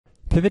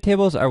Pivot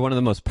tables are one of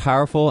the most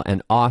powerful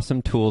and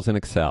awesome tools in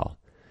Excel.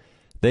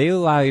 They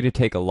allow you to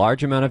take a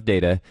large amount of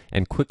data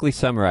and quickly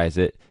summarize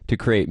it to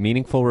create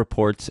meaningful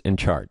reports and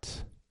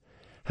charts.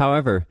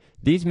 However,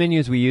 these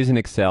menus we use in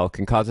Excel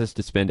can cause us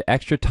to spend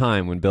extra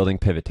time when building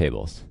pivot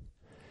tables.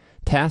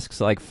 Tasks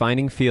like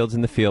finding fields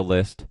in the field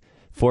list,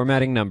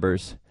 formatting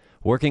numbers,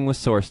 working with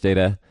source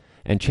data,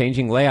 and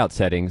changing layout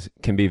settings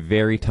can be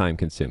very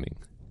time-consuming.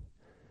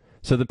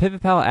 So the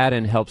Pivotpal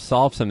add-in helps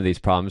solve some of these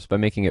problems by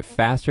making it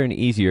faster and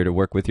easier to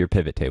work with your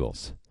pivot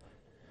tables.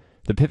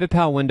 The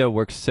Pivotpal window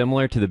works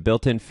similar to the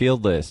built-in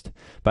field list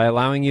by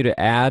allowing you to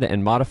add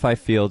and modify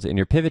fields in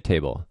your pivot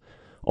table,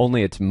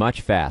 only it's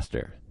much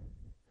faster.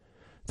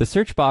 The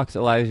search box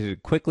allows you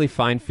to quickly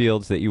find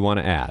fields that you want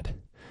to add.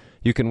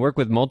 You can work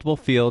with multiple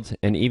fields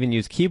and even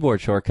use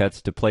keyboard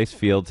shortcuts to place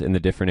fields in the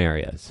different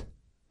areas.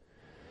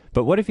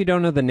 But what if you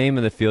don't know the name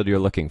of the field you're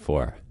looking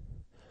for?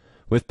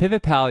 With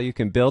Pivotpal, you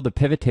can build a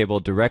pivot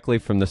table directly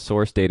from the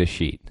source data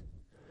sheet.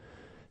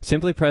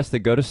 Simply press the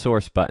Go to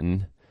Source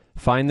button,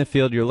 find the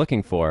field you're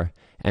looking for,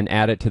 and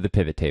add it to the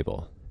pivot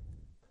table.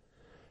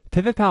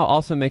 Pivotpal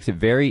also makes it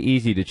very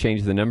easy to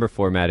change the number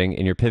formatting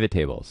in your pivot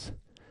tables.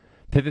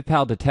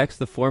 Pivotpal detects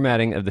the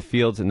formatting of the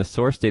fields in the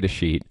source data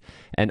sheet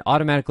and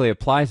automatically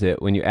applies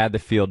it when you add the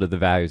field to the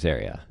values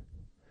area.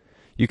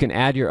 You can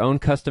add your own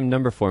custom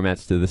number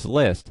formats to this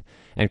list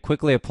and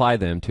quickly apply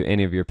them to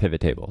any of your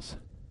pivot tables.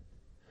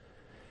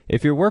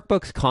 If your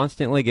workbooks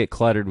constantly get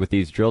cluttered with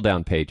these drill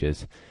down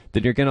pages,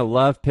 then you're going to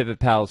love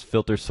Pivotpal's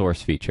Filter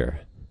Source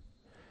feature.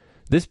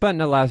 This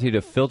button allows you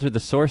to filter the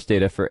source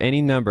data for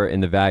any number in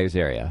the values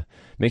area,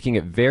 making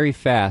it very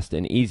fast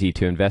and easy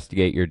to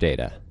investigate your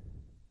data.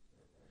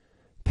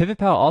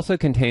 Pivotpal also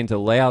contains a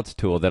Layouts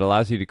tool that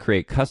allows you to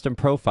create custom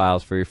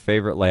profiles for your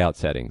favorite layout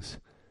settings.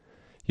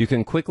 You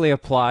can quickly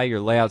apply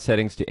your layout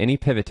settings to any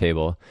pivot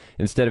table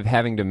instead of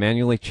having to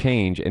manually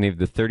change any of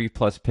the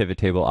 30+ pivot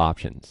table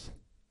options.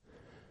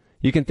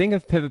 You can think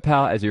of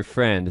Pivotpal as your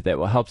friend that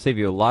will help save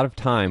you a lot of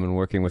time when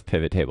working with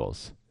pivot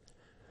tables.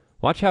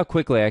 Watch how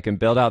quickly I can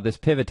build out this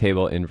pivot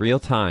table in real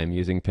time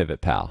using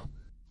Pivotpal.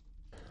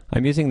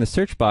 I'm using the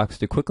search box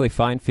to quickly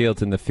find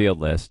fields in the field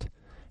list,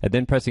 and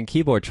then pressing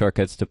keyboard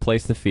shortcuts to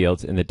place the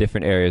fields in the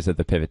different areas of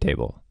the pivot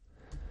table.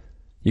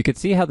 You can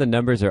see how the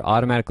numbers are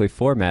automatically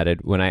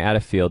formatted when I add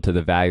a field to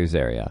the values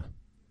area.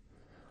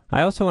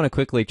 I also want to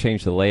quickly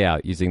change the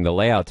layout using the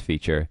Layouts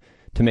feature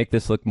to make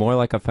this look more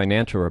like a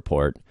financial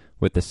report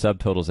with the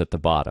subtotals at the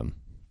bottom.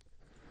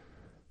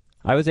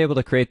 I was able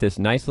to create this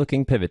nice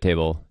looking pivot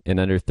table in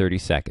under 30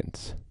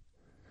 seconds.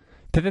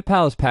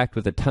 Pivotpal is packed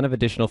with a ton of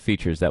additional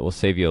features that will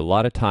save you a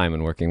lot of time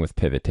when working with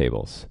pivot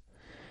tables.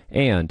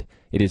 And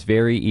it is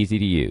very easy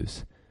to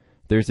use.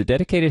 There's a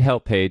dedicated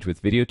help page with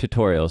video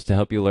tutorials to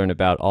help you learn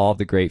about all of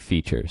the great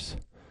features.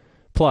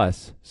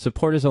 Plus,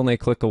 support is only a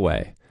click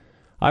away.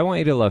 I want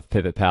you to love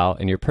Pivotpal,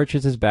 and your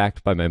purchase is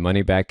backed by my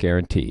money-back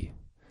guarantee.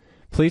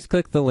 Please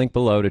click the link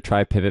below to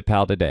try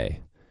Pivotpal today.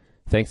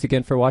 Thanks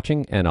again for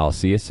watching, and I'll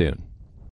see you soon.